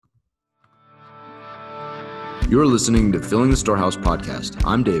You're listening to Filling the Storehouse podcast.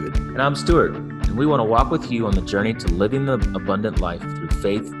 I'm David. And I'm Stuart, and we want to walk with you on the journey to living the abundant life through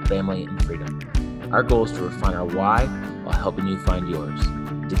faith, family, and freedom. Our goal is to refine our why while helping you find yours.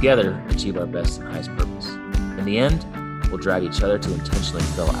 Together, achieve our best and highest purpose. In the end, we'll drive each other to intentionally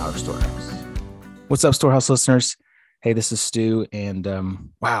fill our storehouse. What's up, Storehouse listeners? Hey, this is Stu, and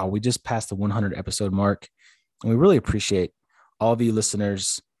wow, we just passed the 100 episode mark, and we really appreciate all of you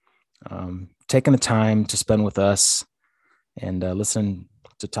listeners taking the time to spend with us and listen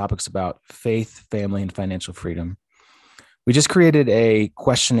to topics about faith, family, and financial freedom. We just created a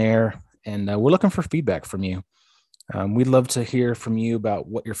questionnaire, and we're looking for feedback from you. We'd love to hear from you about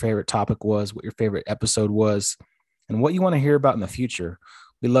what your favorite topic was, what your favorite episode was, and what you want to hear about in the future.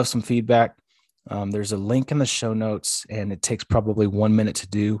 We love some feedback. There's a link in the show notes, and it takes probably 1 minute to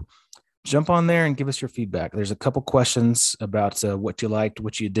do. Jump on there and give us your feedback. There's a couple questions about what you liked,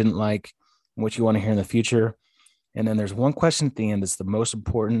 what you didn't like, and what you want to hear in the future. And then there's one question at the end that's the most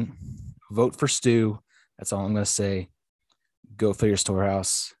important. Vote for Stu. That's all I'm going to say. Go fill your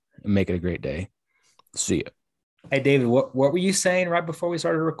storehouse and make it a great day. See you. Hey, David, what were you saying right before we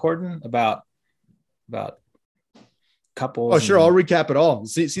started recording about couples? Oh, sure. I'll recap it all.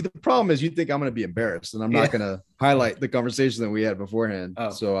 See, the problem is you think I'm going to be embarrassed, and I'm not going to highlight the conversation that we had beforehand.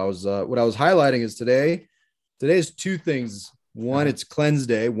 Oh. So I was, what I was highlighting is today's two things. One, it's cleanse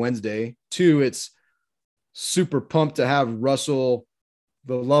day, Wednesday. Two, it's super pumped to have Russell,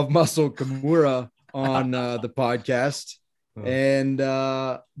 the love muscle Kimura on the podcast. And,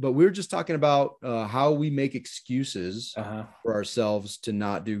 but we were just talking about how we make excuses for ourselves to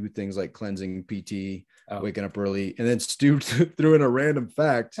not do things like cleansing, PT, waking up early. And then Stu threw in a random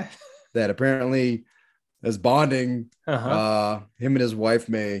fact that apparently as bonding, him and his wife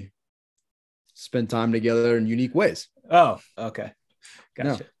may spend time together in unique ways. Oh, okay.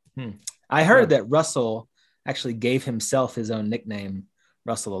 Gotcha. Yeah. I heard that Russell actually gave himself his own nickname,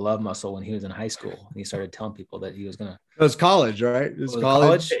 Russell the Love Muscle, when he was in high school. And he started telling people that he was going to. It was college, right? It was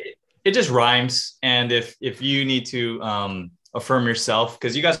college. It just rhymes. And if you need to affirm yourself,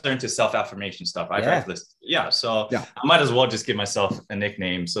 because you guys are into self-affirmation stuff. I might as well just give myself a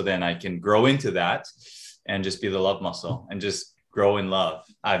nickname so then I can grow into that and just be the love muscle and just grow in love.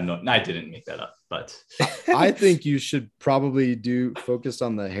 I didn't make that up, but I think you should probably focus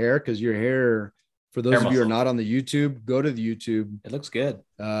on the hair, because your hair, for those of you who are not on the YouTube, go to the YouTube. It looks good.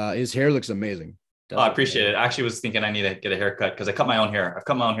 His hair looks amazing. I appreciate it. I actually was thinking I need to get a haircut because I cut my own hair. I've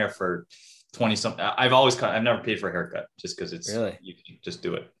cut my own hair for 20 something. I've never paid for a haircut just because it's really, you can just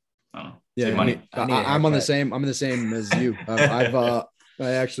do it. I don't know. Yeah, money. I'm on the same. I'm the same as you. I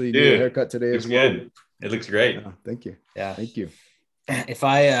actually did a haircut today as well. Good. It looks great. Thank you. Yeah. Thank you. If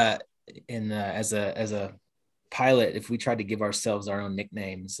I as a pilot, if we tried to give ourselves our own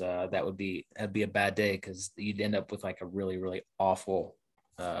nicknames, that'd be a bad day, because you'd end up with like a really, really awful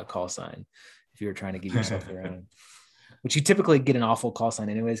call sign if you were trying to give yourself your own, which you typically get an awful call sign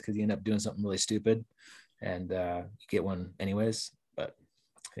anyways, because you end up doing something really stupid, and you get one anyways. But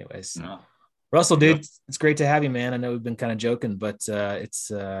anyways, no. Russell, dude, it's great to have you, man. I know we've been kind of joking, but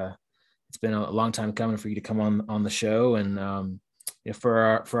it's been a long time coming for you to come on the show. And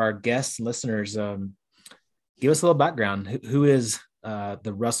for our guests and listeners, give us a little background. Who is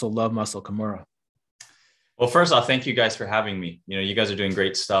the Russell Love Muscle Kimura? Well, first off, thank you guys for having me. You guys are doing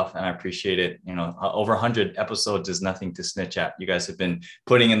great stuff, and I appreciate it. Over 100 episodes is nothing to snitch at. You guys have been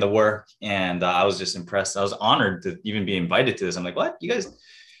putting in the work, and I was just impressed. I was honored to even be invited to this. I'm like, what? You guys,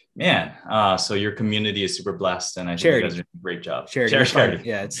 man. So your community is super blessed, and I think you guys are doing a great job. Charity.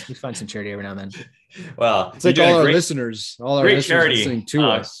 Yeah, we find some charity every now and then. Well, it's like all our listeners listening to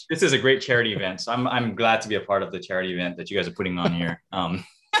us. This is a great charity event. So I'm glad to be a part of the charity event that you guys are putting on here.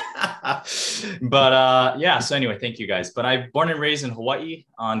 So anyway, thank you guys. But I'm born and raised in Hawaii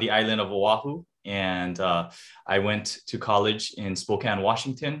on the island of Oahu. And I went to college in Spokane,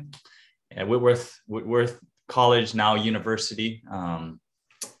 Washington, at Whitworth College, now university.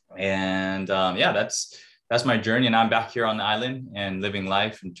 That's my journey. And I'm back here on the island and living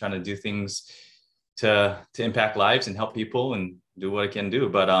life and trying to do things to impact lives and help people and do what I can do.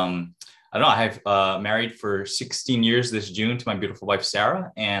 But I don't know. I've married for 16 years this June to my beautiful wife,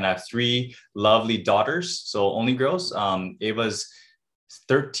 Sarah, and I have 3 lovely daughters. So only girls. Ava's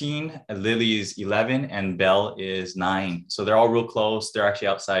 13, Lily's 11, and Belle is 9. So they're all real close. They're actually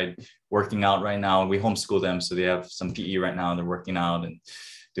outside working out right now. We homeschool them, so they have some PE right now. They're working out and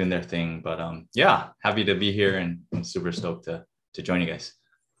doing their thing. But happy to be here and I'm super stoked to join you guys.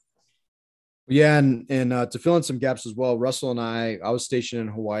 Yeah, and to fill in some gaps as well, Russell and I was stationed in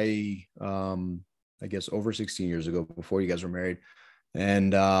Hawaii, I guess over 16 years ago, before you guys were married,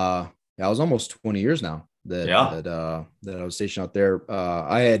 and I was almost 20 years now. that I was stationed out there.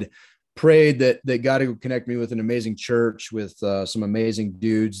 I had prayed that God would connect me with an amazing church with some amazing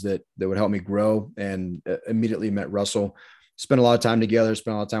dudes that would help me grow, and immediately met Russell. Spent a lot of time together,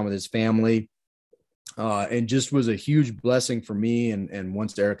 spent a lot of time with his family, and just was a huge blessing for me. And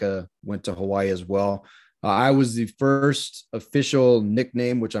once Erica went to Hawaii as well, I was the first official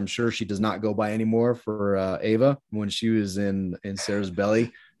nickname, which I'm sure she does not go by anymore, for Ava when she was in Sarah's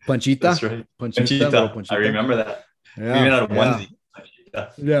belly. Panchita. That's right. Panchita. I remember that. Yeah. Even out of onesie.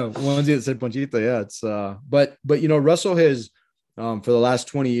 Yeah, onesie that said Panchita. Yeah, it's but Russell has for the last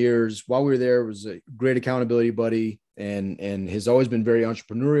 20 years while we were there was a great accountability buddy, and has always been very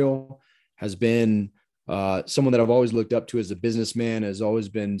entrepreneurial, has been someone that I've always looked up to as a businessman, has always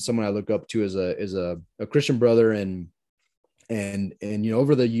been someone I look up to as a Christian brother, and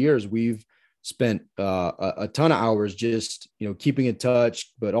over the years we've spent a ton of hours just keeping in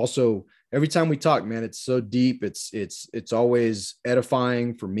touch, but also every time we talk, man, it's so deep. It's always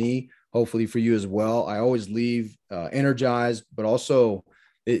edifying for me, hopefully for you as well. I always leave energized, but also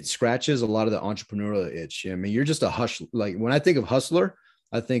it scratches a lot of the entrepreneurial itch. I mean, you're just a like when I think of hustler,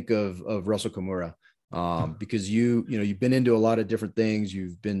 I think of Russell Kimura, because you've been into a lot of different things.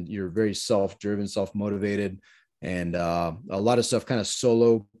 You're very self-driven, self-motivated, and a lot of stuff, kind of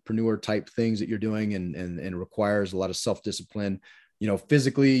solopreneur type things that you're doing, and requires a lot of self-discipline.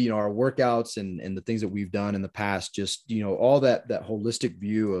 Physically, our workouts and the things that we've done in the past, just, all that holistic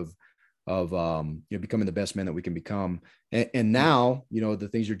view of becoming the best man that we can become. And now, the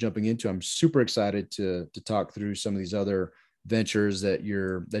things you're jumping into, I'm super excited to talk through some of these other ventures that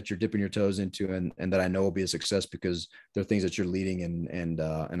you're dipping your toes into, and that I know will be a success because they're things that you're leading, and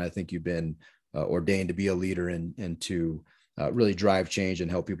I think you've been ordained to be a leader and to really drive change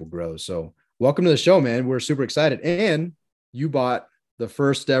and help people grow. So welcome to the show, man. We're super excited. And you bought the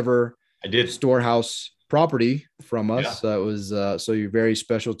first ever Storehouse property from us. It was so you're very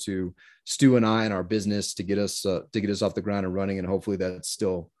special to Stu and I and our business to get us off the ground and running, and hopefully that's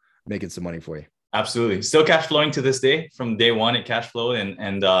still making some money for you. Absolutely, still cash flowing to this day. From day one, it cash flowed,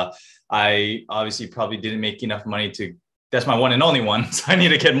 and I obviously probably didn't make enough money to. That's my one and only one, so I need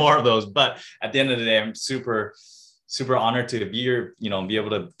to get more of those. But at the end of the day, I'm super honored to be here, be able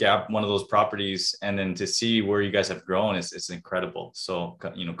to grab one of those properties, and then to see where you guys have grown. It's incredible. So,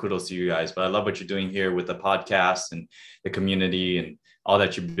 kudos to you guys. But I love what you're doing here with the podcast and the community and all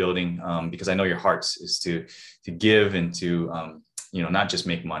that you're building, because I know your hearts is to give and to, not just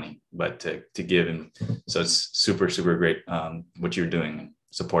make money, but to give. And so it's super, super great what you're doing, and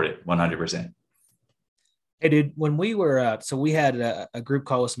support it 100%. Hey, dude, when we were, so we had a group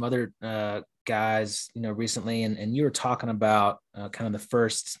call with some other guys, recently, and you were talking about kind of the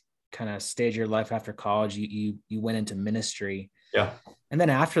first kind of stage of your life after college. You went into ministry. Yeah. And then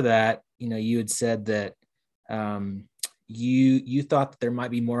after that, you had said that you thought that there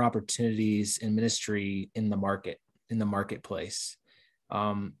might be more opportunities in ministry in the marketplace.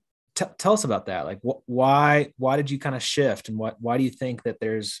 Tell us about that. Like, why did you kind of shift, and why do you think that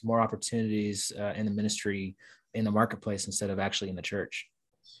there's more opportunities in the ministry in the marketplace instead of actually in the church?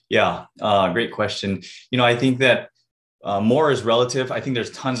 Yeah, great question. I think that more is relative. I think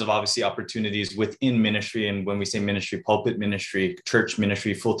there's tons of obviously opportunities within ministry. And when we say ministry, pulpit ministry, church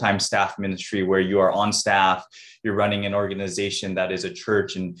ministry, full-time staff ministry, where you are on staff, you're running an organization that is a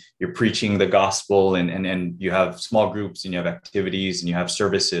church, and you're preaching the gospel, and you have small groups, and you have activities, and you have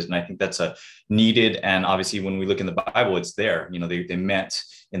services. And I think that's a needed. And obviously when we look in the Bible, it's there. They met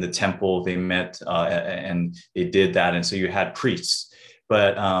in the temple, they met and they did that. And so you had priests.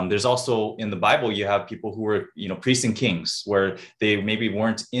 But there's also in the Bible, you have people who were, priests and kings, where they maybe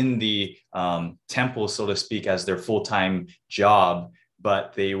weren't in the temple, so to speak, as their full-time job,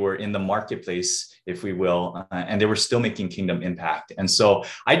 but they were in the marketplace, if we will, and they were still making kingdom impact. And so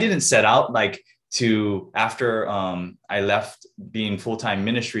I didn't set out after I left being full-time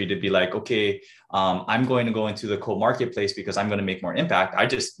ministry to be like, okay, I'm going to go into the cold marketplace because I'm going to make more impact. I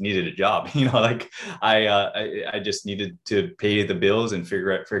just needed a job, I just needed to pay the bills and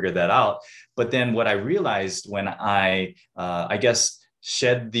figure that out. But then what I realized when I guess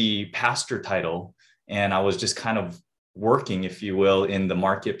shed the pastor title, and I was just kind of working, if you will, in the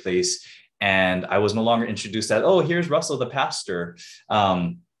marketplace, and I was no longer introduced that, oh, here's Russell, the pastor.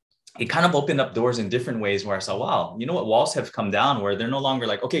 It kind of opened up doors in different ways where I saw, wow, walls have come down where they're no longer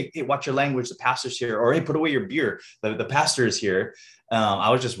like, okay, hey, watch your language, the pastor's here, or hey, put away your beer, the pastor is here. I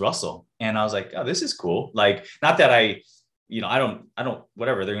was just Russell, and I was like, oh, this is cool. Like, not that I don't,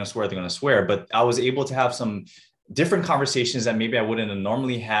 whatever, they're going to swear, but I was able to have some different conversations that maybe I wouldn't have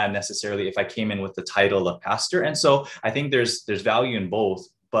normally had necessarily if I came in with the title of pastor. And so I think there's value in both.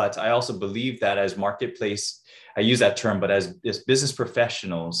 But I also believe that as marketplace, I use that term, but as business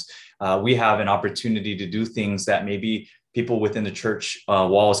professionals, we have an opportunity to do things that maybe people within the church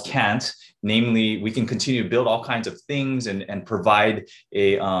walls can't. Namely, we can continue to build all kinds of things and provide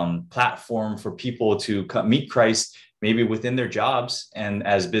a platform for people to meet Christ, maybe within their jobs. And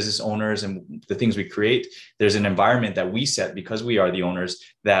as business owners and the things we create, there's an environment that we set because we are the owners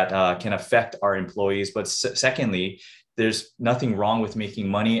that can affect our employees. But secondly, there's nothing wrong with making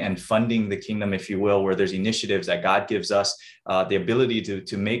money and funding the kingdom, if you will, where there's initiatives that God gives us the ability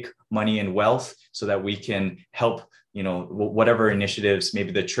to make money and wealth so that we can help, whatever initiatives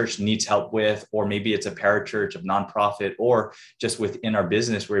maybe the church needs help with, or maybe it's a parachurch of nonprofit, or just within our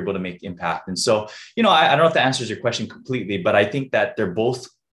business, we're able to make impact. And so, I don't know if that answers your question completely, but I think that they're both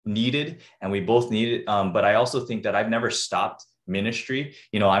needed and we both need it. But I also think that I've never stopped ministry.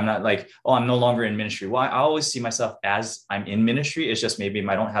 I'm not like, oh, I'm no longer in ministry. Well, I always see myself as I'm in ministry. It's just maybe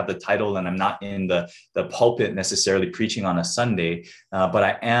I don't have the title and I'm not in the pulpit necessarily preaching on a Sunday, but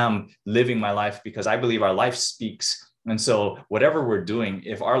I am living my life because I believe our life speaks. And so whatever we're doing,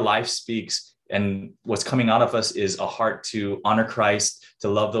 if our life speaks and what's coming out of us is a heart to honor Christ, to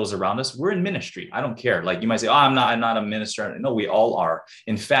love those around us, we're in ministry. I don't care. Like you might say, oh, I'm not a minister. No, we all are.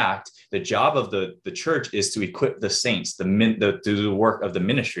 In fact, the job of the church is to equip the saints, to do the work of the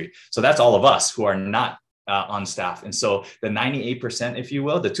ministry. So that's all of us who are not on staff. And so the 98%, if you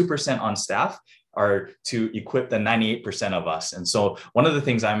will, the 2% on staff are to equip the 98% of us. And so one of the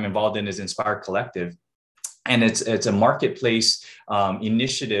things I'm involved in is Inspire Collective. And it's a marketplace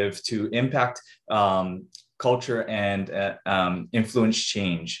initiative to impact culture and influence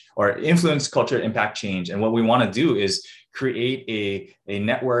change, or influence culture, impact change. And what we want to do is create a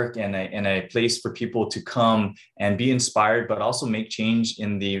network and a place for people to come and be inspired, but also make change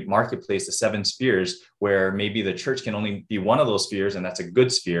in the marketplace, the 7 spheres, where maybe the church can only be one of those spheres, and that's a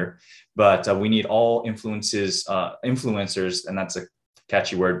good sphere. But we need all influencers, and that's a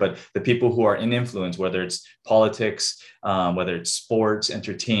catchy word, but the people who are in influence, whether it's politics, whether it's sports,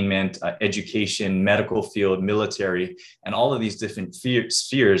 entertainment, education, medical field, military, and all of these different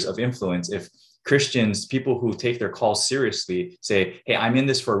spheres of influence. If Christians, people who take their call seriously, say, hey, I'm in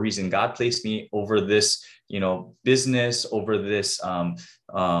this for a reason. God placed me over this, business, over this,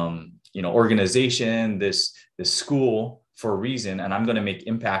 organization, this school for a reason, and I'm going to make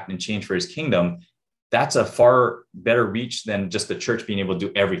impact and change for his kingdom. That's a far better reach than just the church being able to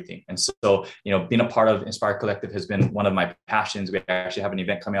do everything. And so, being a part of Inspire Collective has been one of my passions. We actually have an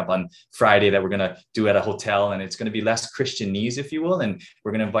event coming up on Friday that we're going to do at a hotel, and it's going to be less Christianese, if you will. And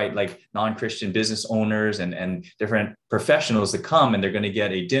we're going to invite like non-Christian business owners and different professionals to come, and they're going to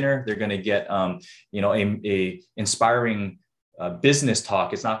get a dinner. They're going to get, a inspiring business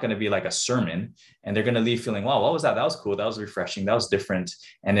talk. It's not going to be like a sermon, and they're going to leave feeling, wow, what was that? That was cool. That was refreshing. That was different.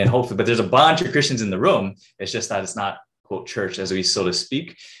 And then hopefully, but there's a bunch of Christians in the room. It's just that it's not quote church as we, so to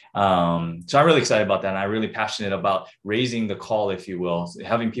speak. So I'm really excited about that. And I'm really passionate about raising the call, if you will,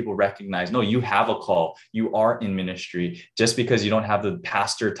 having people recognize, no, you have a call. You are in ministry. Just because you don't have the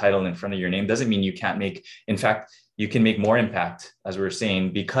pastor title in front of your name doesn't mean you can't make, in fact, you can make more impact, as we were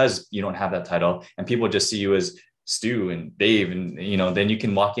saying, because you don't have that title, and people just see you as Stu and Dave, and then you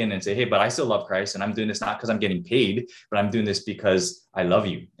can walk in and say, hey, but I still love Christ, and I'm doing this not because I'm getting paid, but I'm doing this because I love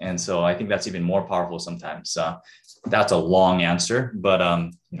you. And so I think that's even more powerful sometimes. That's a long answer, but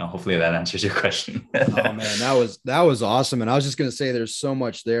hopefully that answers your question. Oh man, that was awesome. And I was just going to say, there's so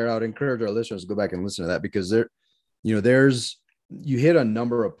much there. I would encourage our listeners to go back and listen to that, because you hit a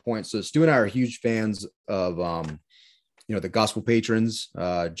number of points. So Stu and I are huge fans of the Gospel Patrons,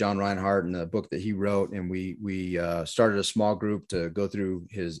 John Reinhardt, and the book that he wrote. And we started a small group to go through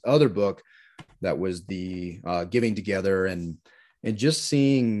his other book that was the Giving Together, and just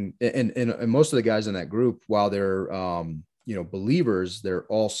seeing, and most of the guys in that group, while they're, believers, they're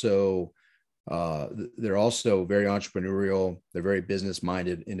also very entrepreneurial. They're very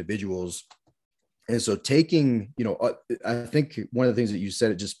business-minded individuals. And so taking, I think one of the things that you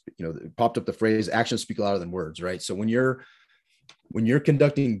said, it just, it popped up the phrase, actions speak louder than words, right? So when you're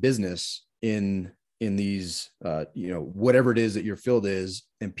conducting business in these, whatever it is that your field is,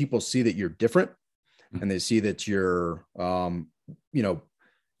 and people see that you're different, and they see that you're,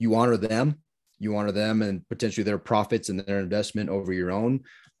 you honor them and potentially their profits and their investment over your own.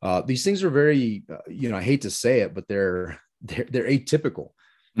 These things are very, I hate to say it, but they're atypical.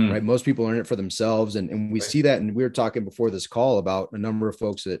 Right. Most people are in it for themselves. And we see that. And we were talking before this call about a number of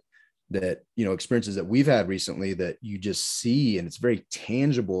folks that, experiences that we've had recently that you just see, and it's very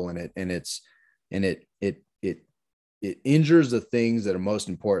tangible in it. And it injures the things that are most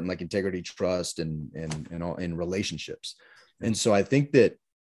important, like integrity, trust, and relationships. And so I think that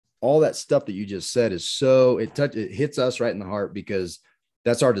all that stuff that you just said is it hits us right in the heart, because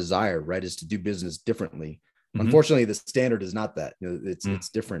that's our desire, right? Is to do business differently. Mm-hmm. Unfortunately, the standard is not that. It's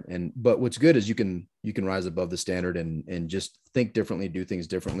different. But what's good is you can rise above the standard and just think differently, do things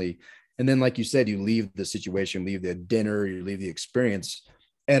differently. And then, like you said, you leave the situation, leave the dinner, you leave the experience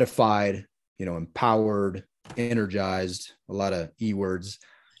edified, empowered, energized, a lot of E words.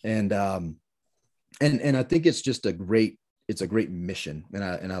 And I think it's just a great mission.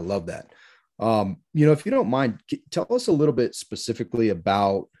 And I love that. If you don't mind, tell us a little bit specifically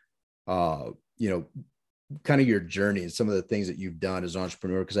about, kind of your journey and some of the things that you've done as an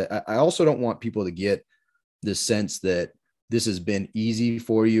entrepreneur. Cause I also don't want people to get this sense that this has been easy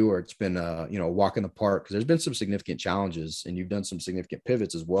for you, or it's been a walk in the park. Cause there's been some significant challenges and you've done some significant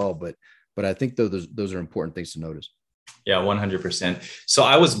pivots as well. But I think those are important things to notice. Yeah, 100%. So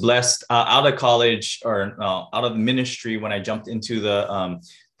I was blessed out of college or out of ministry. When I jumped into the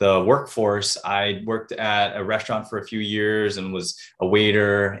workforce, I worked at a restaurant for a few years and was a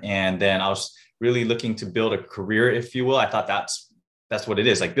waiter. And then I was really looking to build a career, if you will. I thought that's what it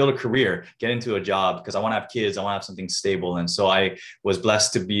is, like build a career, get into a job, because I want to have kids. I want to have something stable. And so I was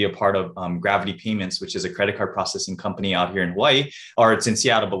blessed to be a part of Gravity Payments, which is a credit card processing company out here in Hawaii, or it's in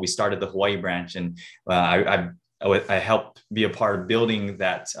Seattle, but we started the Hawaii branch. And I helped be a part of building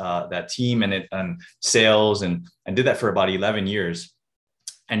that team and sales, and I did that for about 11 years.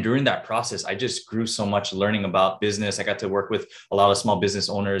 And during that process, I just grew so much learning about business. I got to work with a lot of small business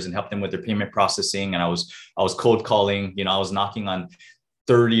owners and help them with their payment processing. And I was cold calling, I was knocking on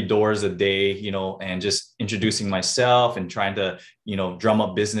 30 doors a day, and just introducing myself and trying to, drum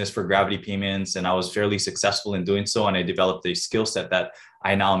up business for Gravity Payments. And I was fairly successful in doing so. And I developed a skill set that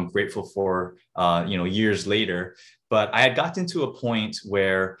I now am grateful for, years later. But I had gotten to a point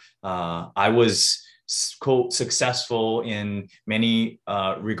where I was, quote, successful in many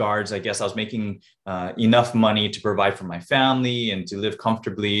regards. I guess I was making enough money to provide for my family and to live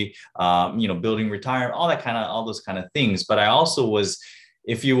comfortably, building retirement, all those kind of things. But I also was,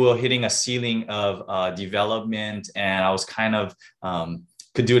 if you will, hitting a ceiling of development, and I was kind of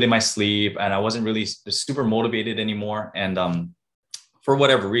could do it in my sleep, and I wasn't really super motivated anymore. And for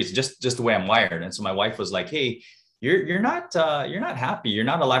whatever reason, just the way I'm wired. And so my wife was like, "Hey, you're not happy. You're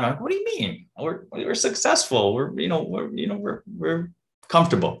not alive." I'm like, "What do you mean? We're successful. We're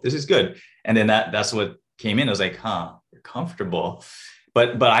comfortable. This is good." And then that's what came in. I was like, "You're comfortable."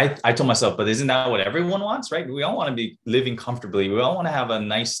 But I told myself, but isn't that what everyone wants, right? We all want to be living comfortably. We all want to have a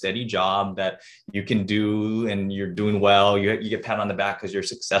nice, steady job that you can do and you're doing well. You get pat on the back because you're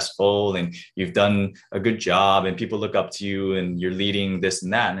successful and you've done a good job and people look up to you and you're leading this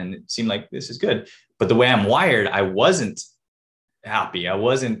and that. And it seemed like this is good. But the way I'm wired, I wasn't happy. I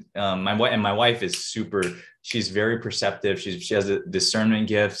wasn't, my wife is she's very perceptive. She has a discernment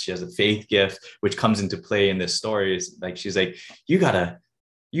gift. She has a faith gift, which comes into play in this story. Is like, she's like, you gotta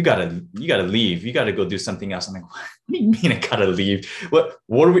leave. You gotta go do something else. I'm like, what do you mean I gotta leave? What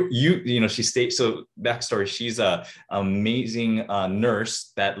are we, she stayed. So backstory, she's a amazing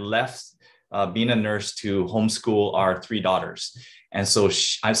nurse that left being a nurse to homeschool our 3 daughters. And so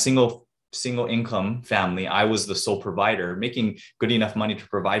I'm single income family. I was the sole provider, making good enough money to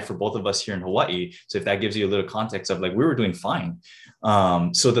provide for both of us here in Hawaii. So if that gives you a little context of like, we were doing fine.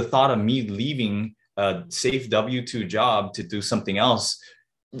 So the thought of me leaving a safe W-2 job to do something else,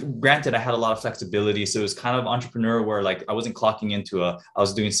 granted, I had a lot of flexibility. So it was kind of entrepreneur where like, I wasn't clocking into I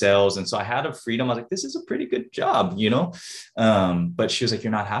was doing sales. And so I had a freedom. I was like, this is a pretty good job, but she was like,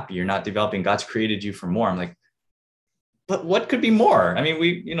 you're not happy. You're not developing. God's created you for more. I'm like, but what could be more? I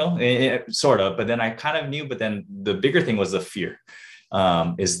mean, sort of, but then I kind of knew, but then the bigger thing was the fear,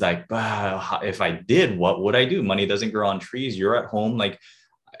 is like, if I did, what would I do? Money doesn't grow on trees. You're at home. Like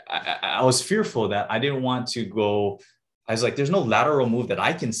I was fearful that I didn't want to go. I was like, there's no lateral move that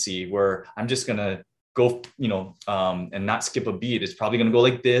I can see where I'm just going to go, and not skip a beat. It's probably going to go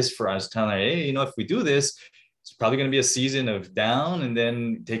like this I was telling her, hey, if we do this, it's probably going to be a season of down and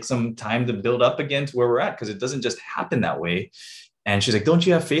then take some time to build up again to where we're at. Cause it doesn't just happen that way. And she's like, don't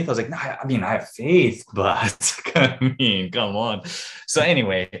you have faith? I was like, no, I have faith, but come on. So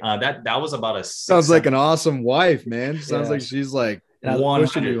anyway, that was about sounds like an awesome wife, man. Sounds like she's like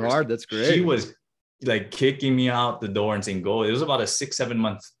pushing you hard. That's great. She was like kicking me out the door and saying, go. It was about a 6-7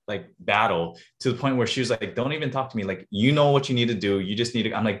 month like battle to the point where she was like, don't even talk to me. Like, what you need to do. You just need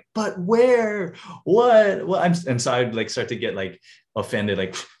to, I'm like, but where, what? Well, and so I'd like start to get like offended.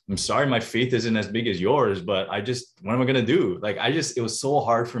 Like, I'm sorry, my faith isn't as big as yours, but what am I going to do? Like, it was so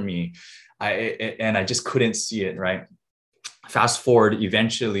hard for me. I just couldn't see it. Right. Fast forward,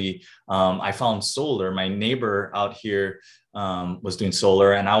 eventually, I found solar. My neighbor out here was doing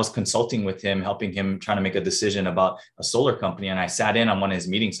solar, and I was consulting with him, helping him trying to make a decision about a solar company. And I sat in on one of his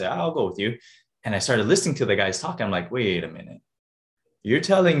meetings, said, I'll go with you. And I started listening to the guys talking. I'm like, wait a minute. You're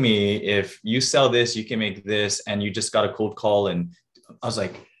telling me if you sell this, you can make this, and you just got a cold call. And I was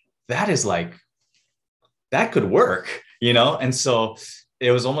like, that could work, And so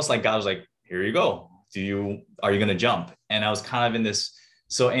it was almost like God was like, here you go. Are you going to jump? And I was kind of in this.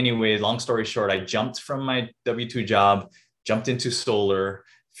 So anyway, long story short, I jumped from my W-2 job, jumped into solar,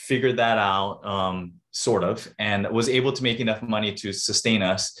 figured that out, sort of, and was able to make enough money to sustain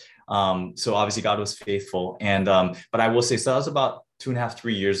us. So obviously God was faithful. And, but I will say, so that was about 2.5,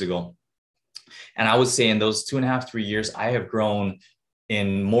 3 years ago. And I would say in those 2.5, 3 years, I have grown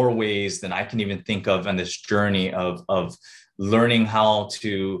in more ways than I can even think of on this journey of learning how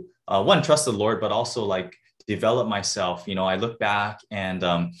to, one, trust the Lord, but also like develop myself. I look back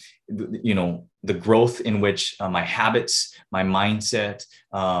and, the growth in which my habits, my mindset,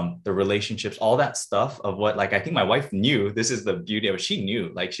 the relationships, all that stuff of what, like, I think my wife knew. This is the beauty of it. She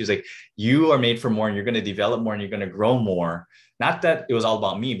knew, like, she's like, you are made for more, and you're going to develop more, and you're going to grow more. Not that it was all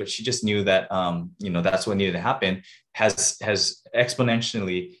about me, but she just knew that, that's what needed to happen. Has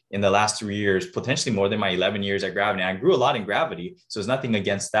exponentially in the last 3 years, potentially more than my 11 years at Gravity. And I grew a lot in Gravity. So it's nothing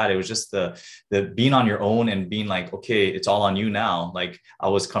against that. It was just the being on your own and being like, okay, it's all on you now. Like, I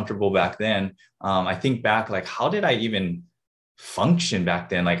was comfortable back then. I think back, like, how did I even function back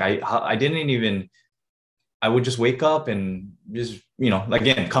then? Like, I didn't even, I would just wake up and just,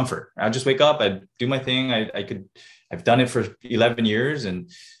 again, comfort. I'd just wake up, I'd do my thing. I've done it for 11 years and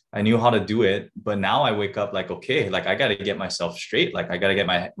I knew how to do it. But now I wake up like, okay, like, I got to get myself straight. Like, I got to get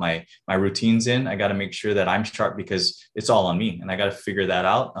my routines in. I got to make sure that I'm sharp, because it's all on me, and I got to figure that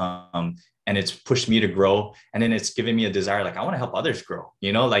out. And it's pushed me to grow. And then it's given me a desire, like, I want to help others grow,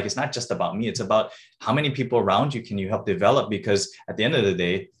 like, it's not just about me. It's about how many people around you can you help develop? Because at the end of the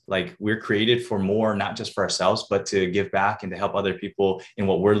day, like, we're created for more, not just for ourselves, but to give back and to help other people in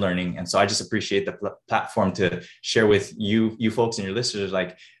what we're learning. And so I just appreciate the platform to share with you folks and your listeners.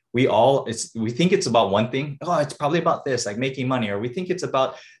 Like, we think it's about one thing. Oh, it's probably about this, like making money, or we think it's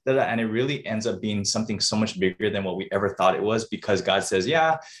about that. And it really ends up being something so much bigger than what we ever thought it was, because God says,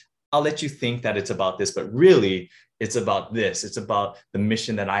 yeah, I'll let you think that it's about this, but really it's about this. It's about the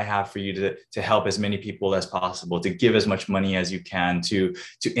mission that I have for you to help as many people as possible, to give as much money as you can, to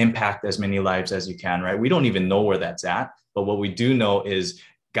impact as many lives as you can, right? We don't even know where that's at, but what we do know is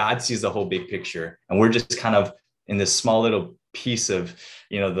God sees the whole big picture, and we're just kind of in this small little piece of,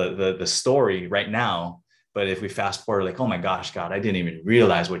 the story right now. But if we fast forward, like, oh my gosh, God, I didn't even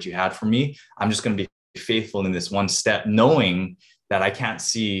realize what you had for me. I'm just going to be faithful in this one step, knowing that I can't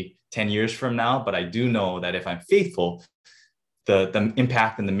see 10 years from now, but I do know that if I'm faithful, the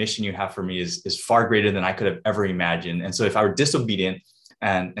impact and the mission you have for me is far greater than I could have ever imagined. And so if I were disobedient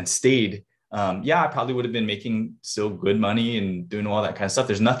and stayed, I probably would have been making still good money and doing all that kind of stuff.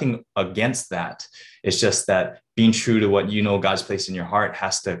 There's nothing against that. It's just that being true to what God's placed in your heart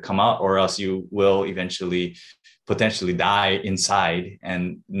has to come out, or else you will eventually potentially die inside,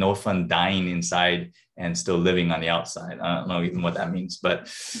 and no fun dying inside and still living on the outside. I don't know even what that means, but,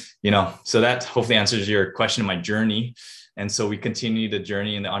 so that hopefully answers your question, my journey. And so we continue the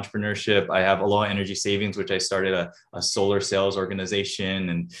journey in the entrepreneurship. I have Aloha Energy Savings, which I started a solar sales organization,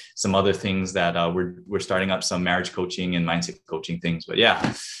 and some other things that we're starting up, some marriage coaching and mindset coaching things. But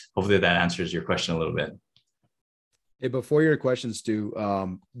yeah, hopefully that answers your question a little bit. Hey, before your questions, Stu,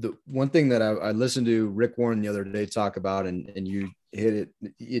 the one thing that I listened to Rick Warren the other day talk about, and you hit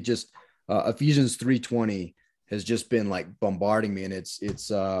it just Ephesians 3:20 has just been like bombarding me. And it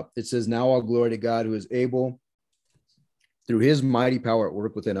says, now all glory to God, who is able through his mighty power at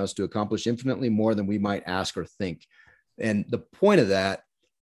work within us to accomplish infinitely more than we might ask or think. And the point of that,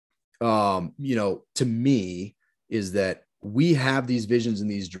 to me, is that we have these visions and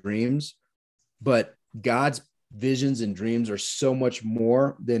these dreams, but God's visions and dreams are so much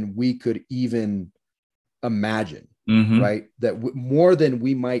more than we could even imagine, right? More than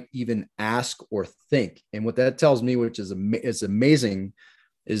we might even ask or think. And what that tells me, which is it's amazing,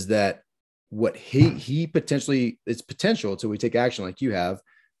 is that what he potentially, it's potential until we take action like you have,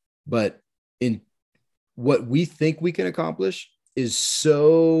 but in what we think we can accomplish is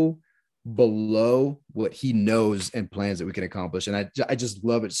so below what he knows and plans that we can accomplish. And I just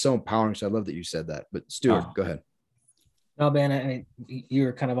love it. It's so empowering. So I love that you said that. But Stuart, go ahead. No, man, you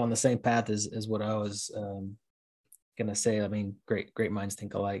were kind of on the same path as what I was going to say. I mean, great minds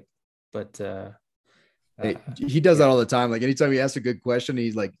think alike. But He does that all the time. Like anytime he asks a good question,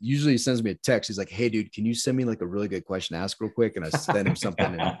 he's like, usually he sends me a text. He's like, "Hey dude, can you send me like a really good question to ask real quick?" And I send him something.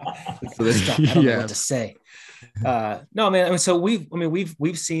 So I don't know what to say. No, man. I mean, so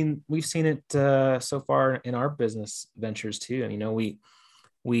we've seen it so far in our business ventures too. And, you know, we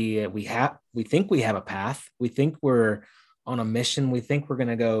think we have a path. We think we're on a mission. We think we're going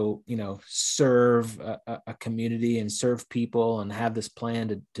to go, you know, serve a community and serve people and have this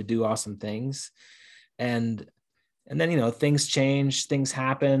plan to do awesome things. And then, you know, things change, things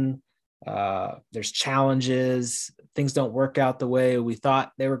happen. There's challenges. Things don't work out the way we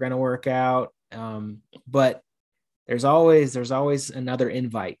thought they were going to work out. But there's always another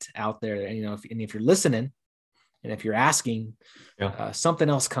invite out there. And, you know, if you're listening and if you're asking, something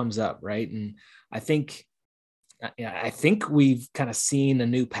else comes up. Right. And I think we've kind of seen a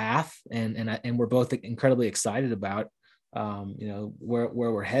new path and we're both incredibly excited about, you know, where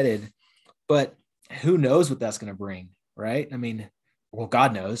we're headed, but who knows what that's going to bring. Right. I mean, well,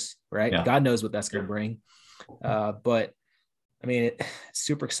 God knows, right? Yeah. God knows what that's going to bring. But I mean, it's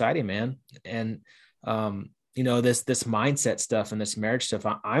super exciting, man. And, you know, this mindset stuff and this marriage stuff,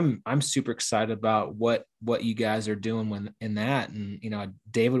 I'm super excited about what you guys are doing in that. And, you know,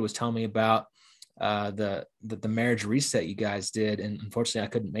 David was telling me about the marriage reset you guys did. And unfortunately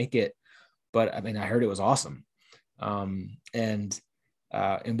I couldn't make it, but I mean, I heard it was awesome. And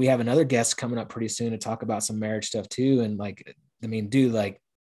we have another guest coming up pretty soon to talk about some marriage stuff too. And like, I mean, dude, like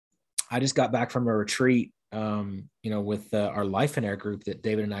I just got back from a retreat, you know, with our Life in Air group that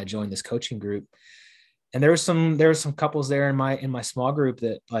David and I joined, this coaching group. And there were some couples there in my small group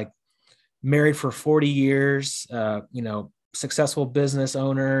that like married for 40 years, you know, successful business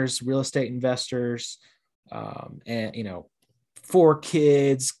owners, real estate investors, and, you know, 4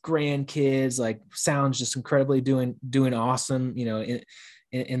 kids, grandkids, like sounds just incredibly doing awesome. You know,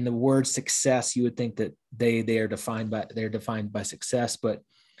 in the word success, you would think that they're defined by success, but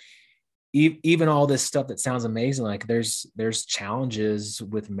even all this stuff that sounds amazing, like there's challenges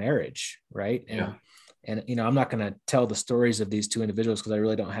with marriage, right? And you know, I'm not going to tell the stories of these 2 individuals because I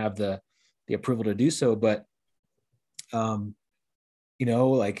really don't have the approval to do so, but you know,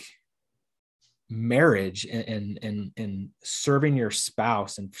 like marriage and serving your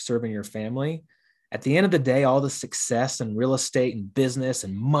spouse and serving your family, at the end of the day, all the success and real estate and business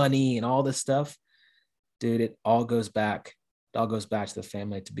and money and all this stuff, dude, it all goes back to the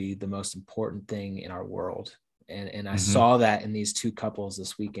family to be the most important thing in our world. And I saw that in these 2 couples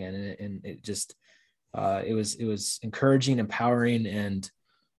this weekend, and it just it was encouraging, empowering, and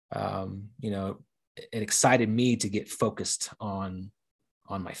you know, it excited me to get focused on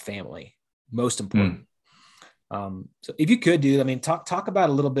my family, most important. So if you could, dude, I mean, talk about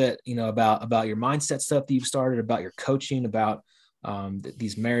a little bit, you know, about your mindset stuff that you've started, about your coaching, about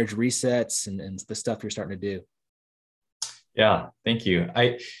these marriage resets and the stuff you're starting to do. Yeah, thank you.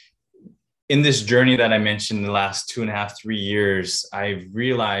 In this journey that I mentioned in the last 2.5, 3 years, I've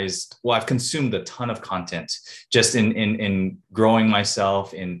realized, well, I've consumed a ton of content just in growing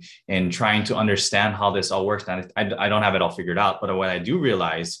myself and trying to understand how this all works. And I don't have it all figured out, but what I do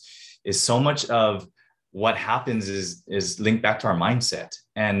realize is so much of what happens is linked back to our mindset.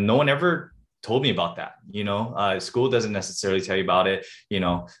 And no one ever told me about that. You know, school doesn't necessarily tell you about it, you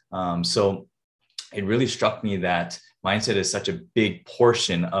know? So it really struck me that mindset is such a big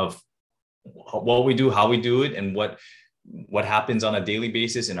portion of what we do, how we do it, and what happens on a daily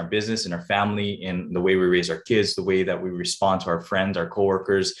basis in our business, in our family, in the way we raise our kids, the way that we respond to our friends, our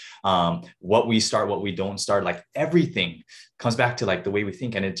coworkers, what we start, what we don't start, like everything comes back to like the way we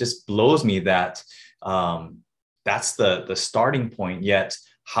think. And it just blows me that that's the starting point. Yet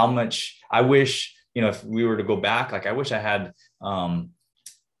how much I wish, you know, if we were to go back, like I wish I had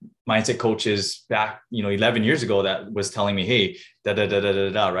mindset coaches back, you know, 11 years ago that was telling me, hey, right?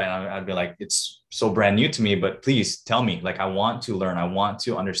 I'd be like, it's so brand new to me, but please tell me, like, I want to learn. I want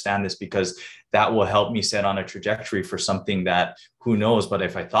to understand this because that will help me set on a trajectory for something that who knows, but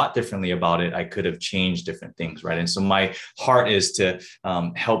if I thought differently about it, I could have changed different things. Right. And so my heart is to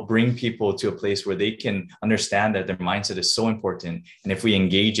help bring people to a place where they can understand that their mindset is so important. And if we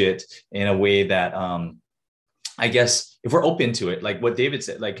engage it in a way that, I guess if we're open to it, like what David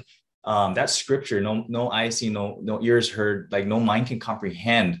said, like that scripture, no eyes see, no ears heard, like no mind can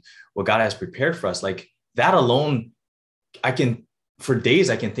comprehend what God has prepared for us. Like that alone, for days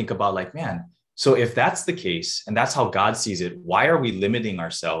I can think about like, man, so if that's the case and that's how God sees it, why are we limiting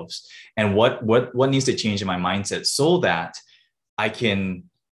ourselves? And what needs to change in my mindset so that I can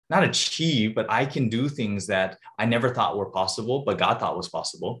not achieve, but I can do things that I never thought were possible, but God thought was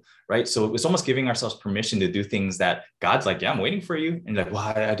possible, right? So it's almost giving ourselves permission to do things that God's like, yeah, I'm waiting for you. And you're like, well,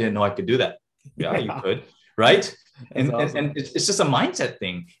 I didn't know I could do that. Yeah, you could, right? And, awesome. and it's just a mindset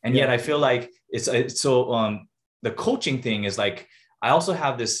thing. And yet I feel like it's so, the coaching thing is like, I also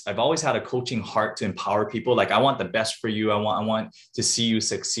have this, I've always had a coaching heart to empower people. Like I want the best for you. I want to see you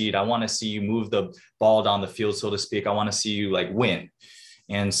succeed. I want to see you move the ball down the field, so to speak. I want to see you like win.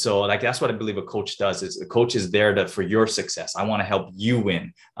 And so like, that's what I believe a coach does, is a coach is there for your success. I want to help you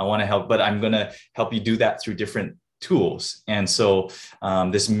win. I want to help, but I'm going to help you do that through different tools. And so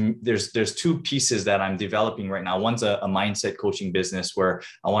there's two pieces that I'm developing right now. One's a mindset coaching business where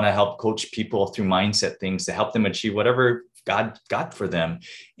I want to help coach people through mindset things to help them achieve whatever God got for them.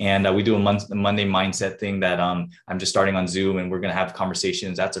 And we do a Monday mindset thing that I'm just starting on Zoom, and we're going to have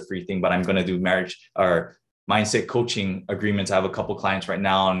conversations. That's a free thing, but I'm going to do marriage or mindset coaching agreements. I have a couple clients right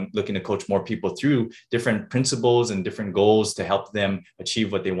now. I'm looking to coach more people through different principles and different goals to help them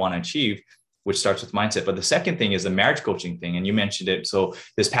achieve what they want to achieve, which starts with mindset. But the second thing is the marriage coaching thing. And you mentioned it. So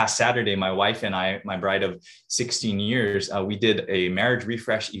this past Saturday, my wife and I, my bride of 16 years, we did a marriage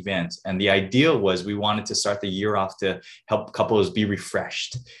refresh event. And the idea was we wanted to start the year off to help couples be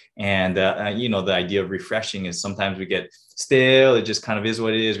refreshed. And, the idea of refreshing is sometimes we get stale. It just kind of is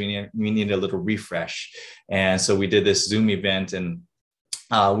what it is. We need a little refresh. And so we did this Zoom event, and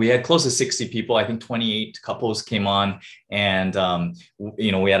we had close to 60 people. I think 28 couples came on, and,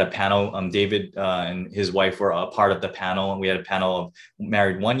 we had a panel. David and his wife were a part of the panel, and we had a panel of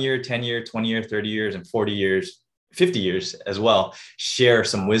married 1 year, 10 year, 20 year, 30 years, and 40 years, 50 years as well, share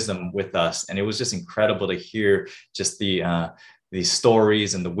some wisdom with us. And it was just incredible to hear just these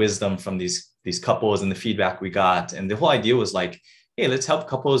stories and the wisdom from these couples and the feedback we got. And the whole idea was like, hey, let's help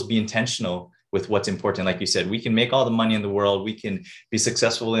couples be intentional with what's important. Like you said, we can make all the money in the world. We can be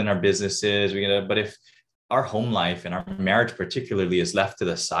successful in our businesses. But if our home life and our marriage particularly is left to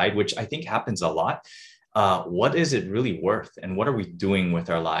the side, which I think happens a lot, what is it really worth? And what are we doing with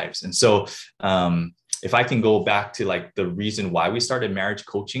our lives? And so if I can go back to like the reason why we started marriage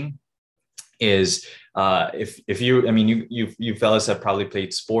coaching is if you fellas have probably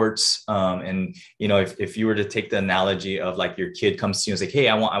played sports, and if you were to take the analogy of like your kid comes to you and is like, hey,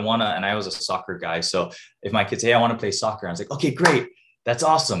 I want to, and I was a soccer guy, so if my kids say, hey, I want to play soccer, I was like, okay, great, that's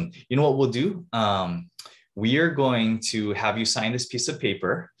awesome. You know what we'll do? We are going to have you sign this piece of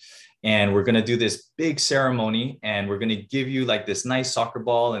paper, and we're going to do this big ceremony, and we're going to give you like this nice soccer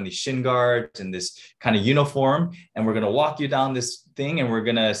ball and these shin guards and this kind of uniform. And we're going to walk you down this thing, and we're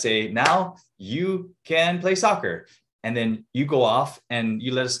going to say, now you can play soccer. And then you go off and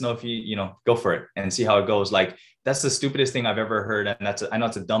you let us know if you go for it and see how it goes. Like, that's the stupidest thing I've ever heard. And I know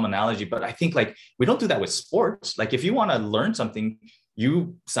it's a dumb analogy, but I think like we don't do that with sports. Like if you want to learn something,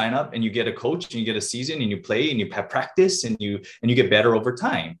 you sign up and you get a coach and you get a season and you play and you have practice and you get better over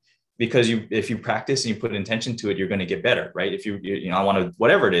time. Because if you practice and you put intention to it, you're going to get better, right? If I want to,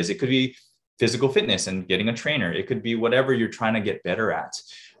 whatever it is, it could be physical fitness and getting a trainer. It could be whatever you're trying to get better at.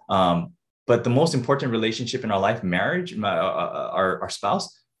 But the most important relationship in our life, marriage, our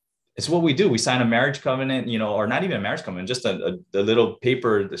spouse, it's what we do. We sign a marriage covenant, or not even a marriage covenant, just a little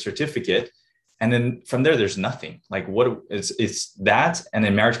paper, the certificate. And then from there, there's nothing. Like it's that, and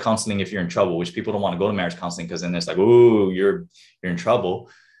then marriage counseling if you're in trouble, which people don't want to go to marriage counseling because then it's like, oh, you're in trouble.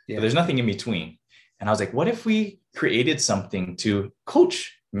 Yeah. But there's nothing in between. And I was like, what if we created something to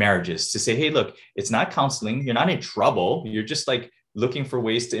coach marriages, to say, hey, look, it's not counseling. You're not in trouble. You're just like looking for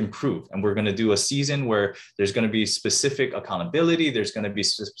ways to improve. And we're going to do a season where there's going to be specific accountability. There's going to be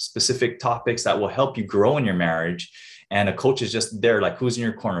specific topics that will help you grow in your marriage. And a coach is just there, like, who's in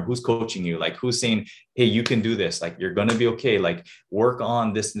your corner, who's coaching you, like, who's saying, hey, you can do this, like, you're going to be okay, like, work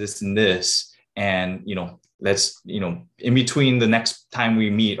on this, this, and this. And, let's, in between the next time we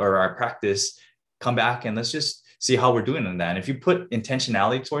meet or our practice, come back and let's just see how we're doing on that. And if you put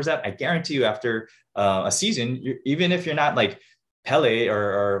intentionality towards that, I guarantee you after a season, even if you're not like Pele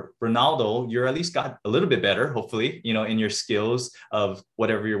or Ronaldo, you're at least got a little bit better, hopefully, in your skills of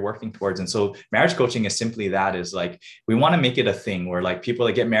whatever you're working towards. And so marriage coaching is simply that, is like, we want to make it a thing where like people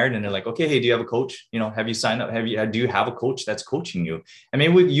that get married and they're like, okay, hey, do you have a coach? Have you signed up? Do you have a coach that's coaching you? I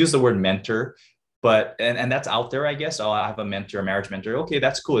mean, we use the word mentor, but, and that's out there, I guess. Oh, I have a mentor, a marriage mentor. Okay,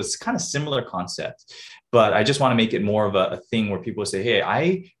 that's cool. It's kind of similar concept, but I just want to make it more of a thing where people say, hey,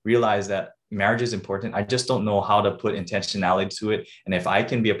 I realize that marriage is important. I just don't know how to put intentionality to it. And if I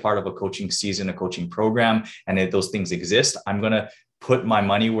can be a part of a coaching season, a coaching program, and if those things exist, I'm going to put my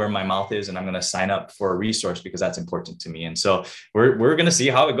money where my mouth is, and I'm going to sign up for a resource because that's important to me. And so we're going to see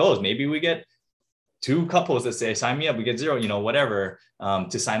how it goes. Maybe we get 2 couples that say, sign me up, we get 0, whatever,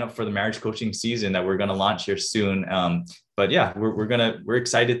 to sign up for the marriage coaching season that we're going to launch here soon. but yeah, we're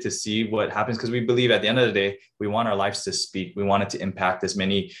excited to see what happens, because we believe at the end of the day, we want our lives to speak. We want it to impact as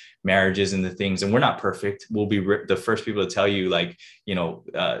many marriages and the things. And we're not perfect. We'll be the first people to tell you, like,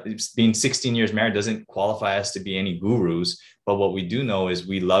 being 16 years married doesn't qualify us to be any gurus. But what we do know is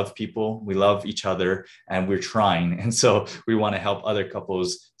we love people, we love each other, and we're trying. And so we want to help other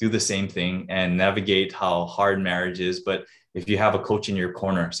couples do the same thing and navigate how hard marriage is. But if you have a coach in your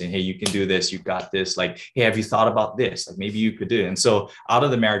corner saying, hey, you can do this, you got this, like, hey, have you thought about this? Like, maybe you could do it. And so out of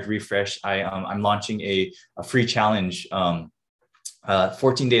the Marriage Refresh, I'm launching a free challenge,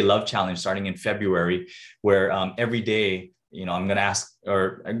 14-day love challenge starting in February, where every day, I'm going to ask,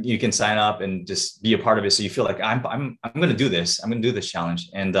 or you can sign up and just be a part of it. So you feel like I'm going to do this. I'm going to do this challenge.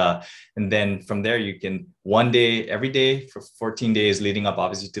 And then from there, you can one day, every day for 14 days leading up,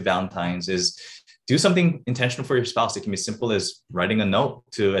 obviously, to Valentine's, is do something intentional for your spouse. It can be simple as writing a note,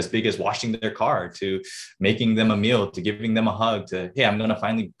 to as big as washing their car, to making them a meal, to giving them a hug, to, hey, I'm going to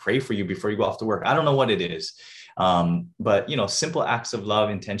finally pray for you before you go off to work. I don't know what it is. But, simple acts of love,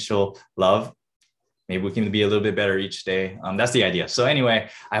 intentional love. Maybe we can be a little bit better each day. That's the idea. So anyway,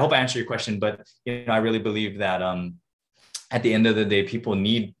 I hope I answered your question, but, I really believe that at the end of the day, people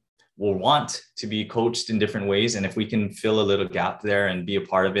will want to be coached in different ways. And if we can fill a little gap there and be a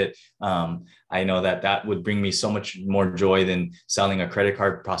part of it, I know that would bring me so much more joy than selling a credit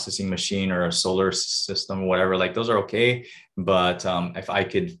card processing machine or a solar system or whatever. Like, those are okay. But if I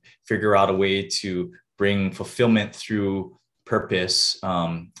could figure out a way to bring fulfillment through purpose,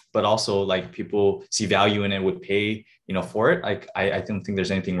 but also like people see value in it, would pay, for it. Like, I don't think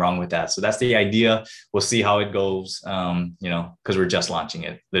there's anything wrong with that. So that's the idea. We'll see how it goes, because we're just launching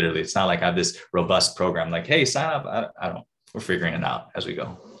it. Literally, it's not like I have this robust program, like, hey, sign up. I don't, we're figuring it out as we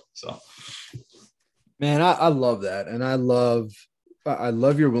go. So, man, I love that. And I love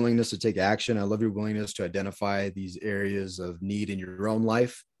your willingness to take action. I love your willingness to identify these areas of need in your own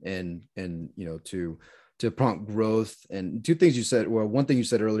life and to prompt growth. And two things you said, well, one thing you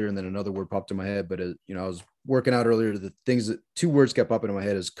said earlier, and then another word popped in my head, but I was working out earlier, the things that two words kept popping in my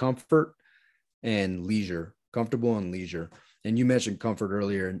head is comfort and leisure, comfortable and leisure. And you mentioned comfort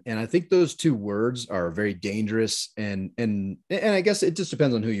earlier. And I think those two words are very dangerous. And I guess it just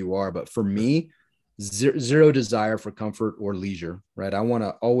depends on who you are. But for me, zero desire for comfort or leisure, right? I want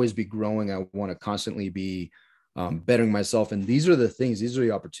to always be growing. I want to constantly be bettering myself. And these are the things, these are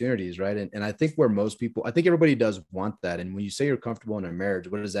the opportunities, right? And I think where most people, I think everybody does want that. And when you say you're comfortable in a marriage,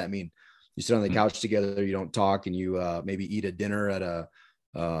 what does that mean? You sit on the couch together, you don't talk, and you maybe eat a dinner at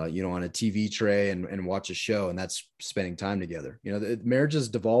on a TV tray and watch a show, and that's spending time together. The marriages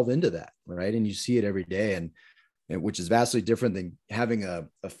devolve into that, right? And you see it every day, and which is vastly different than having a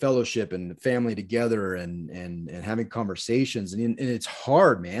fellowship and family together and having conversations. And it's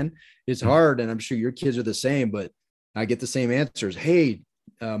hard, man. It's hard. And I'm sure your kids are the same, but I get the same answers. Hey,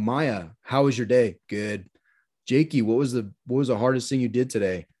 Maya, how was your day? Good. Jakey, what was the hardest thing you did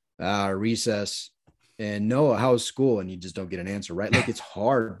today? Recess. And Noah, how was school? And you just don't get an answer, right? Like, it's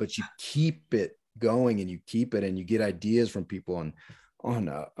hard, but you keep it going and you keep it, and you get ideas from people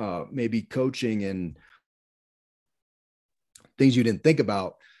on maybe coaching and things you didn't think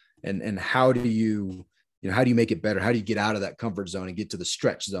about. And how do you make it better? How do you get out of that comfort zone and get to the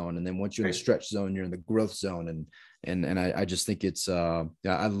stretch zone? And then once you're in the stretch zone, you're in the growth zone. And I just think it's, I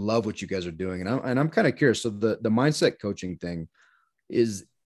love what you guys are doing. And I'm kind of curious. So the mindset coaching thing is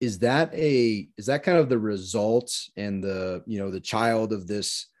that kind of the result and the child of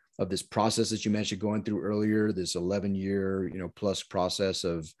this process that you mentioned going through earlier, this 11-year, plus process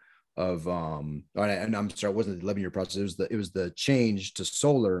of and I'm sorry, it wasn't the 11-year process. It was the change to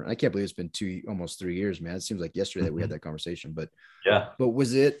solar. I can't believe it's been almost 3 years, man. It seems like yesterday that we had that conversation, but yeah. But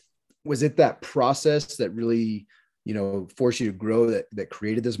was it that process that really, forced you to grow, that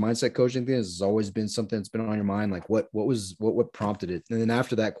created this mindset coaching thing? Has always been something that's been on your mind? Like what prompted it? And then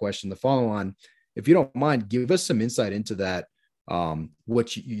after that question, the follow on, if you don't mind, give us some insight into that.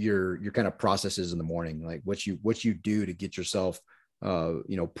 What your kind of processes in the morning, like what you do to get yourself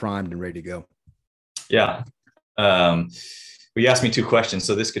primed and ready to go. Yeah. You asked me two questions,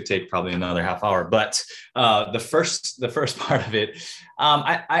 so this could take probably another half hour, but the first part of it,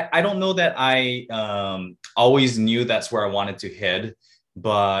 I don't know that I always knew that's where I wanted to head,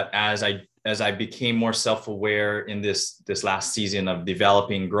 but as I became more self-aware in this last season of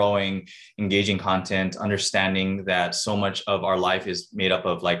developing, growing, engaging content, understanding that so much of our life is made up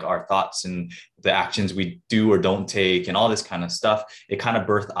of like our thoughts and the actions we do or don't take and all this kind of stuff, it kind of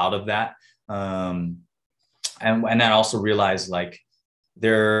birthed out of that. And I also realized like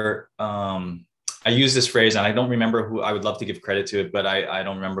I use this phrase, and I don't remember who. I would love to give credit to it, but I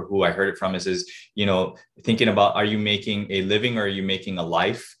don't remember who I heard it from. Is thinking about, are you making a living or are you making a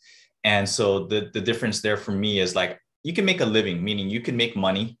life? And so the difference there for me is like, you can make a living, meaning you can make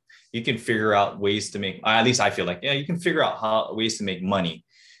money. You can figure out ways to make, at least I feel like, yeah, you can figure out ways to make money,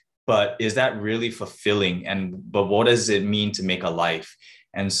 but is that really fulfilling? But what does it mean to make a life?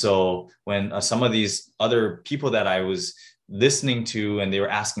 And so when some of these other people that I was listening to, and they were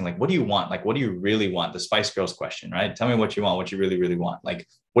asking like, what do you want? Like, what do you really want? The Spice Girls question, right? Tell me what you want, what you really, really want. Like,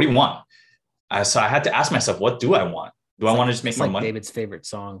 what do you want? So I had to ask myself, what do I want? Do I want to just make more money? David's favorite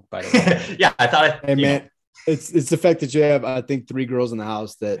song, by the way. Yeah, I thought. Hey man, it's the fact that you have, I think, 3 girls in the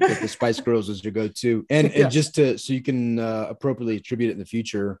house that the Spice Girls is your go-to, and just so you can appropriately attribute it in the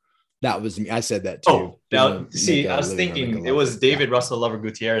future. That was me. I said that too. Oh, now, see, I was thinking it was David Russell Lover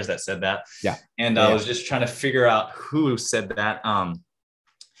Gutierrez that said that. Yeah. And I was just trying to figure out who said that.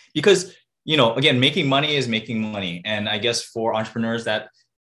 Because, again, making money is making money. And I guess for entrepreneurs that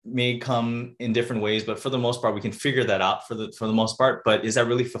may come in different ways, but for the most part, we can figure that out for the most part. But is that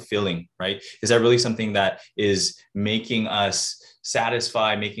really fulfilling, right? Is that really something that is making us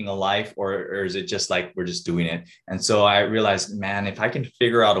satisfied, making a life, or is it just like we're just doing it? And so I realized, man, if I can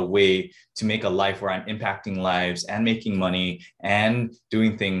figure out a way to make a life where I'm impacting lives and making money and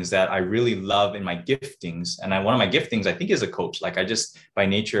doing things that I really love in my giftings. And one of my giftings, I think, is a coach. Like, I just, by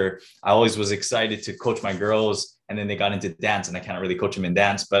nature, I always was excited to coach my girls, and then they got into dance, and I can't really coach them in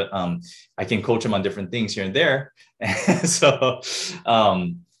dance, but I can coach them on different things here and there. And so,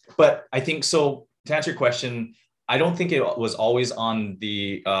 but I think, so to answer your question, I don't think it was always on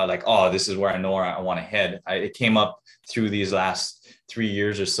the like, oh, this is where I know where I want to head. It came up through these last 3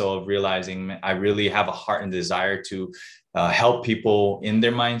 years or so of realizing I really have a heart and desire to help people in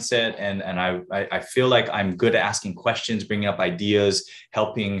their mindset. And I feel like I'm good at asking questions, bringing up ideas,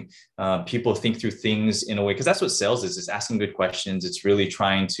 helping people think through things in a way, because that's what sales is. It's asking good questions. It's really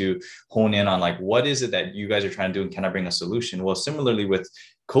trying to hone in on like, what is it that you guys are trying to do? And can I bring a solution? Well, similarly with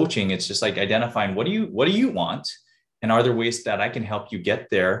coaching, it's just like identifying, what do you want? And are there ways that I can help you get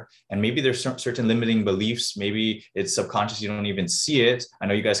there? And maybe there's certain limiting beliefs. Maybe it's subconscious. You don't even see it. I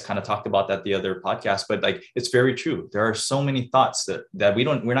know you guys kind of talked about that the other podcast, but like, it's very true. There are so many thoughts that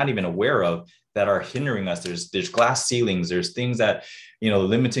we're not even aware of that are hindering us. There's glass ceilings. There's things that,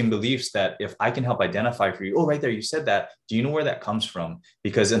 limiting beliefs that if I can help identify for you, oh, right there, you said that. Do you know where that comes from?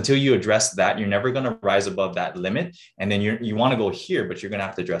 Because until you address that, you're never going to rise above that limit. And then you want to go here, but you're going to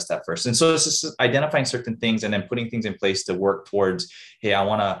have to address that first. And so it's just identifying certain things and then putting things in place to work towards, hey, I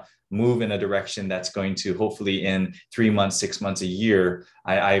want to move in a direction that's going to hopefully in 3 months, 6 months, a year,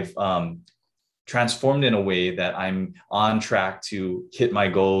 I've transformed in a way that I'm on track to hit my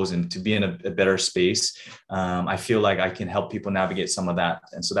goals and to be in a better space. I feel like I can help people navigate some of that.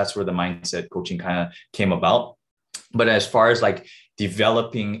 And so that's where the mindset coaching kind of came about. But as far as like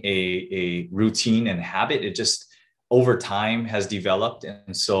developing a routine and habit, it just over time has developed.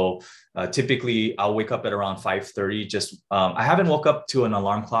 And so typically I'll wake up at around 5:30. I haven't woke up to an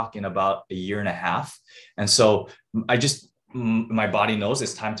alarm clock in about a year and a half. And so my body knows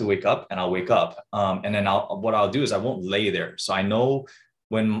it's time to wake up, and I'll wake up. And then what I'll do is I won't lay there. So I know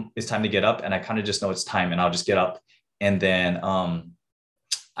when it's time to get up, and I kind of just know it's time, and I'll just get up. And then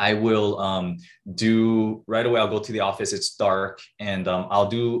I will do right away. I'll go to the office. It's dark, and I'll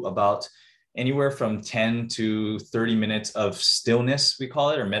do about anywhere from 10 to 30 minutes of stillness, we call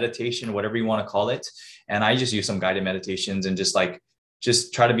it, or meditation, whatever you want to call it. And I just use some guided meditations and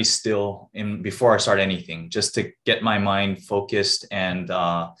just try to be still before I start anything, just to get my mind focused and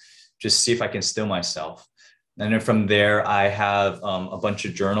just see if I can still myself. And then from there, I have a bunch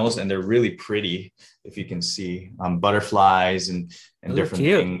of journals, and they're really pretty, if you can see, butterflies and different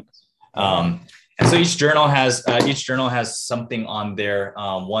things. And so each journal has something on there.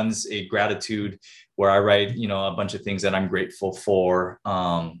 One's a gratitude, where I write, a bunch of things that I'm grateful for.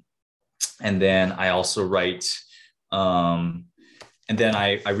 And then I also write, and then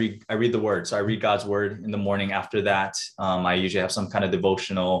I read the word. So I read God's word in the morning. After that, I usually have some kind of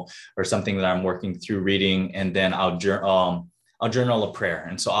devotional or something that I'm working through reading. And then I'll journal a prayer.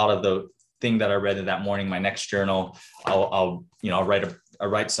 And so out of the thing that I read in that morning, my next journal, I'll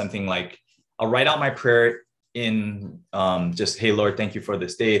write something like, I'll write out my prayer in just, hey, Lord, thank you for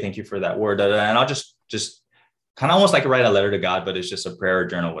this day. Thank you for that word. And I'll just kind of almost like write a letter to God, but it's just a prayer or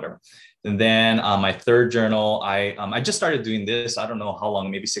journal, whatever. And then my third journal, I just started doing this. I don't know how long,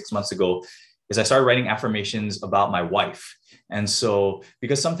 maybe 6 months ago, is I started writing affirmations about my wife. And so,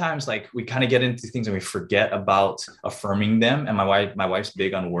 because sometimes like we kind of get into things and we forget about affirming them. And my wife's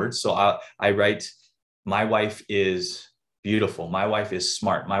big on words. So I write, my wife is beautiful. My wife is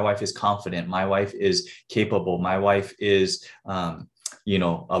smart. My wife is confident. My wife is capable. My wife is,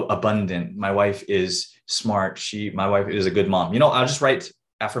 abundant. My wife is smart. My wife is a good mom. I'll just write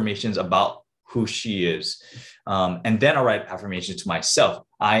affirmations about who she is. And then I'll write affirmations to myself.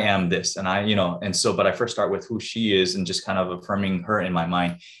 I am this. And but I first start with who she is and just kind of affirming her in my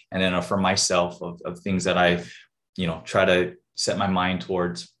mind, and then affirm myself of things that I, try to set my mind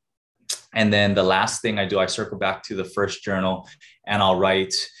towards. And then the last thing I do, I circle back to the first journal and I'll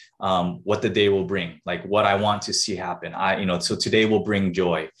write what the day will bring, like what I want to see happen. So today will bring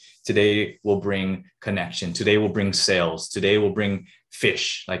joy. Today will bring connection. Today will bring sales. Today will bring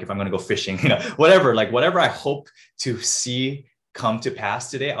fish. Like if I'm going to go fishing, whatever I hope to see come to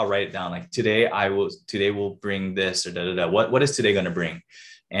pass today, I'll write it down. Like today will bring this or da, da, da. What is today going to bring?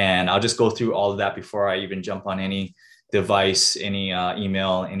 And I'll just go through all of that before I even jump on any device, any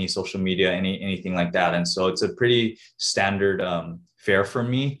email, any social media, anything like that. And so it's a pretty standard fare for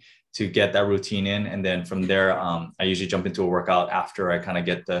me to get that routine in. And then from there, I usually jump into a workout after I kind of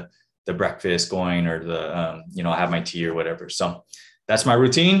get the breakfast going or I have my tea or whatever. So that's my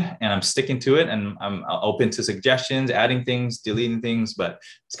routine and I'm sticking to it, and I'm open to suggestions, adding things, deleting things, but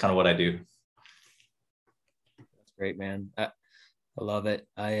it's kind of what I do. That's great, man. I love it.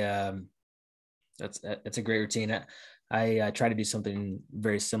 That's a great routine. I try to do something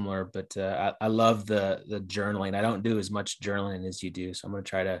very similar, but I love the journaling. I don't do as much journaling as you do, so I'm going to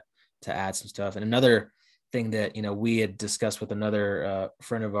try to add some stuff. And another thing that we had discussed with another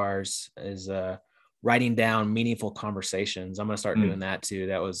friend of ours is writing down meaningful conversations. I'm going to start doing that too.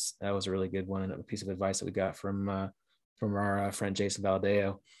 That was a really good one, and a piece of advice that we got from our friend Jason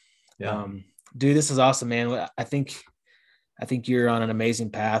Valadeo. Yeah, dude, this is awesome, man. I think you're on an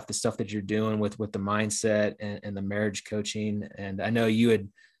amazing path. The stuff that you're doing with the mindset and the marriage coaching. And I know you had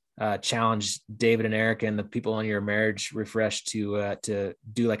challenged David and Erica and the people on your marriage refresh to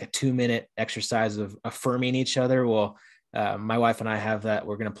do like a 2-minute exercise of affirming each other. Well, my wife and I have that.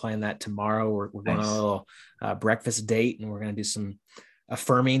 We're going to plan that tomorrow. We're going on a little breakfast date, and we're going to do some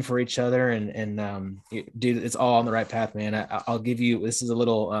affirming for each other. And dude, it's all on the right path, man. I'll give you, this is a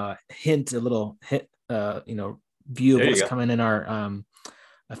little hint, view of what's coming in our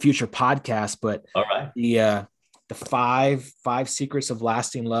a future podcast. But all right, the five secrets of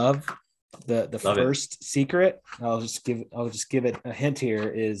lasting love. The first secret, I'll just give it a hint here,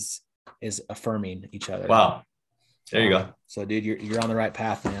 is affirming each other. Wow. There you go. So dude, you're on the right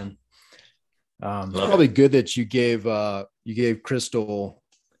path, man. Probably good that you gave Crystal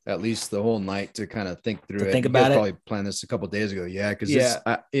at least the whole night to kind of think through it. Think about it. Probably planned this a couple of days ago. Yeah. Because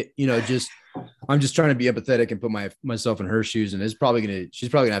I'm just trying to be empathetic and put myself in her shoes, and she's probably gonna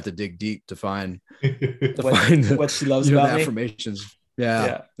have to dig deep to find what she loves about me. Affirmations.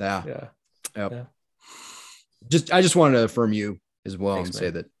 Yeah. I just wanted to affirm you as well. Thanks, and say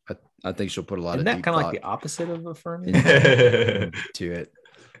that I think she'll put a lot of deep kind of thought like the opposite of affirming to it.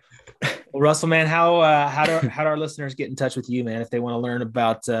 Well, Russell, man, how do our listeners get in touch with you, man, if they want to learn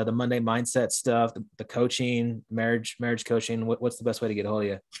about the Monday mindset stuff, the coaching, marriage coaching? What's the best way to get a hold of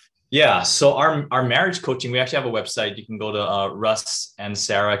you? Yeah, so our marriage coaching, we actually have a website. You can go to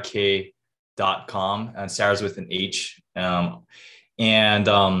russandsarahk.com, and Sarah's with an H. I'm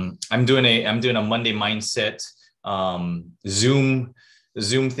doing a Monday mindset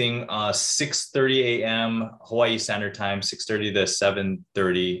Zoom thing, 6:30 a.m. Hawaii Standard Time, 6:30 to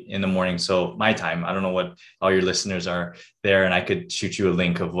 7:30 in the morning. So my time, I don't know what all your listeners are there, and I could shoot you a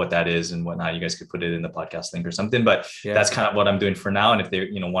link of what that is and whatnot. You guys could put it in the podcast link or something, but that's kind of what I'm doing for now. And if they,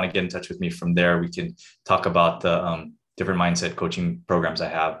 want to get in touch with me from there, we can talk about the different mindset coaching programs I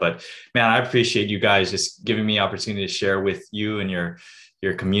have. But man, I appreciate you guys just giving me opportunity to share with you and your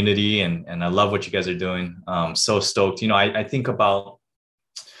community. And I love what you guys are doing. So stoked. I think about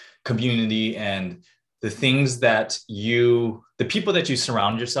community and the things that the people that you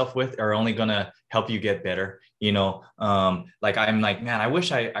surround yourself with are only going to help you get better. Like I'm like, man, I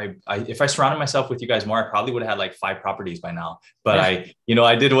wish if I surrounded myself with you guys more, I probably would have had like 5 properties by now, but I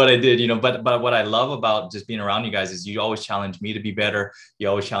did what I did, but what I love about just being around you guys is you always challenge me to be better. You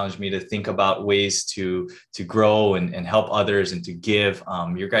always challenge me to think about ways to grow and help others and to give.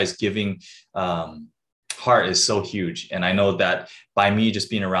 Your guys' giving, heart is so huge. And I know that by me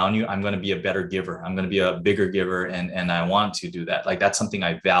just being around you, I'm going to be a better giver. I'm going to be a bigger giver. And I want to do that. Like, that's something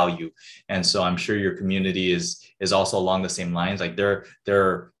I value. And so I'm sure your community is also along the same lines. Like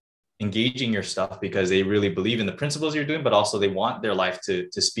they're engaging your stuff because they really believe in the principles you're doing, but also they want their life to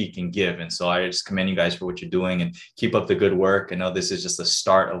speak and give. And so I just commend you guys for what you're doing and keep up the good work. I know this is just the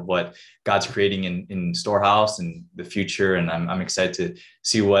start of what God's creating in Storehouse and the future. And I'm excited to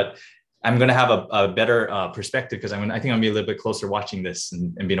see what I'm going to have a better perspective because I think I'm going to be a little bit closer watching this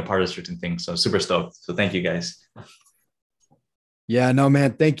and being a part of certain things. So super stoked. So thank you guys. Yeah, no,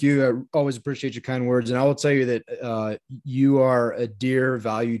 man. Thank you. I always appreciate your kind words. And I will tell you that you are a dear,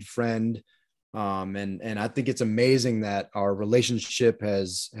 valued friend. And I think it's amazing that our relationship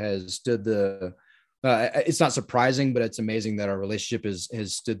has stood the, it's not surprising, but it's amazing that our relationship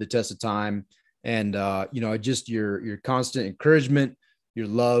has stood the test of time. And, just your constant encouragement, your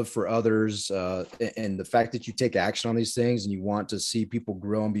love for others, and the fact that you take action on these things and you want to see people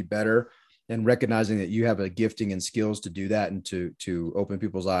grow and be better, and recognizing that you have a gifting and skills to do that and to open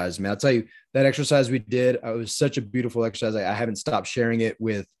people's eyes. Man, I'll tell you, that exercise we did, it was such a beautiful exercise. I haven't stopped sharing it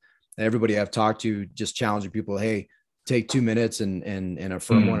with everybody I've talked to, just challenging people, hey, take 2 minutes and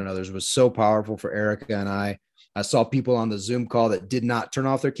affirm one another. It was so powerful for Erica and I. I saw people on the Zoom call that did not turn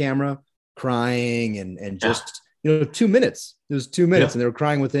off their camera, crying and just, 2 minutes. It was 2 minutes and they were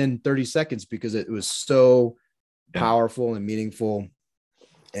crying within 30 seconds because it was so powerful and meaningful.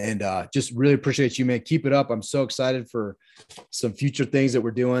 And just really appreciate you, man. Keep it up. I'm so excited for some future things that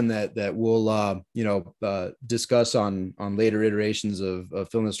we're doing that we'll discuss on later iterations of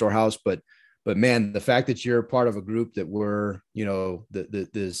Filling the Storehouse. But man, the fact that you're part of a group that we're,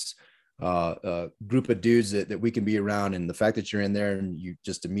 this group of dudes that we can be around, and the fact that you're in there and you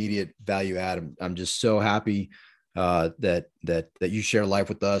just immediate value add. I'm just so happy that you share life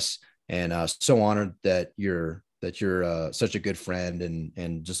with us, and so honored that you're such a good friend,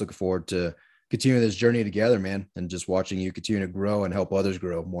 and just looking forward to continuing this journey together, man, and just watching you continue to grow and help others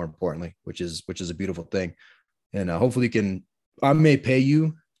grow, more importantly, which is a beautiful thing. And hopefully I may pay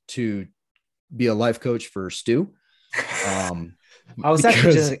you to be a life coach for Stu. I was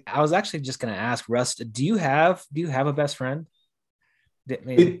actually just going to ask Russ, do you have a best friend?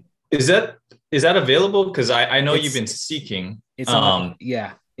 Is that available? Cause I know you've been seeking. It's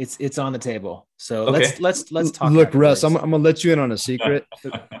it's on the table. So okay. let's talk. Look, Russ, I'm going to let you in on a secret.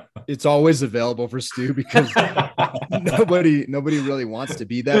 It's always available for Stu because nobody really wants to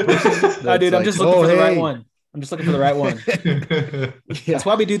be that person. No, dude, I'm just looking for the right one. I'm just looking for the right one. That's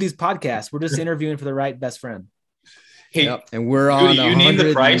why we do these podcasts. We're just interviewing for the right best friend. Hey, and we're on. You name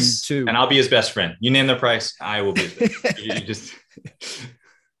the price, and I'll be his best friend. You name the price, I will be his best friend. You just.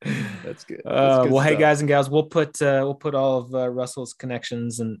 That's good. Well, stuff. Hey guys and gals, we'll put all of Russell's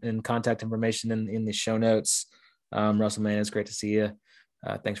connections and contact information in the show notes. Russell, man, it's great to see you.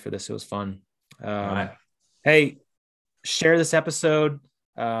 Thanks for this. It was fun. Right. Hey, share this episode.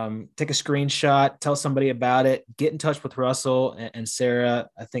 Take a screenshot. Tell somebody about it. Get in touch with Russell and Sarah.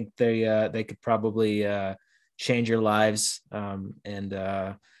 I think they could probably change your lives.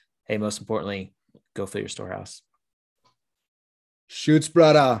 Hey, most importantly, go fill your storehouse. Shoots,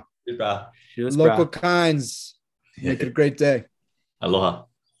 brother. Shoots, Local kinds. Make it a great day. Aloha.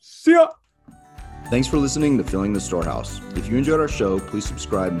 See ya. Thanks for listening to Filling the Storehouse. If you enjoyed our show, please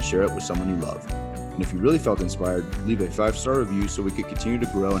subscribe and share it with someone you love. And if you really felt inspired, leave a 5-star review so we could continue to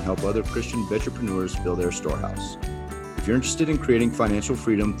grow and help other Christian entrepreneurs fill their storehouse. If you're interested in creating financial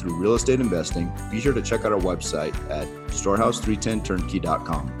freedom through real estate investing, be sure to check out our website at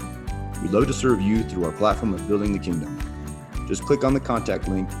storehouse310turnkey.com. We'd love to serve you through our platform of Building the Kingdom. Just click on the contact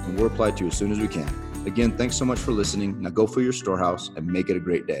link and we'll reply to you as soon as we can. Again, thanks so much for listening. Now go fill your storehouse and make it a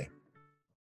great day.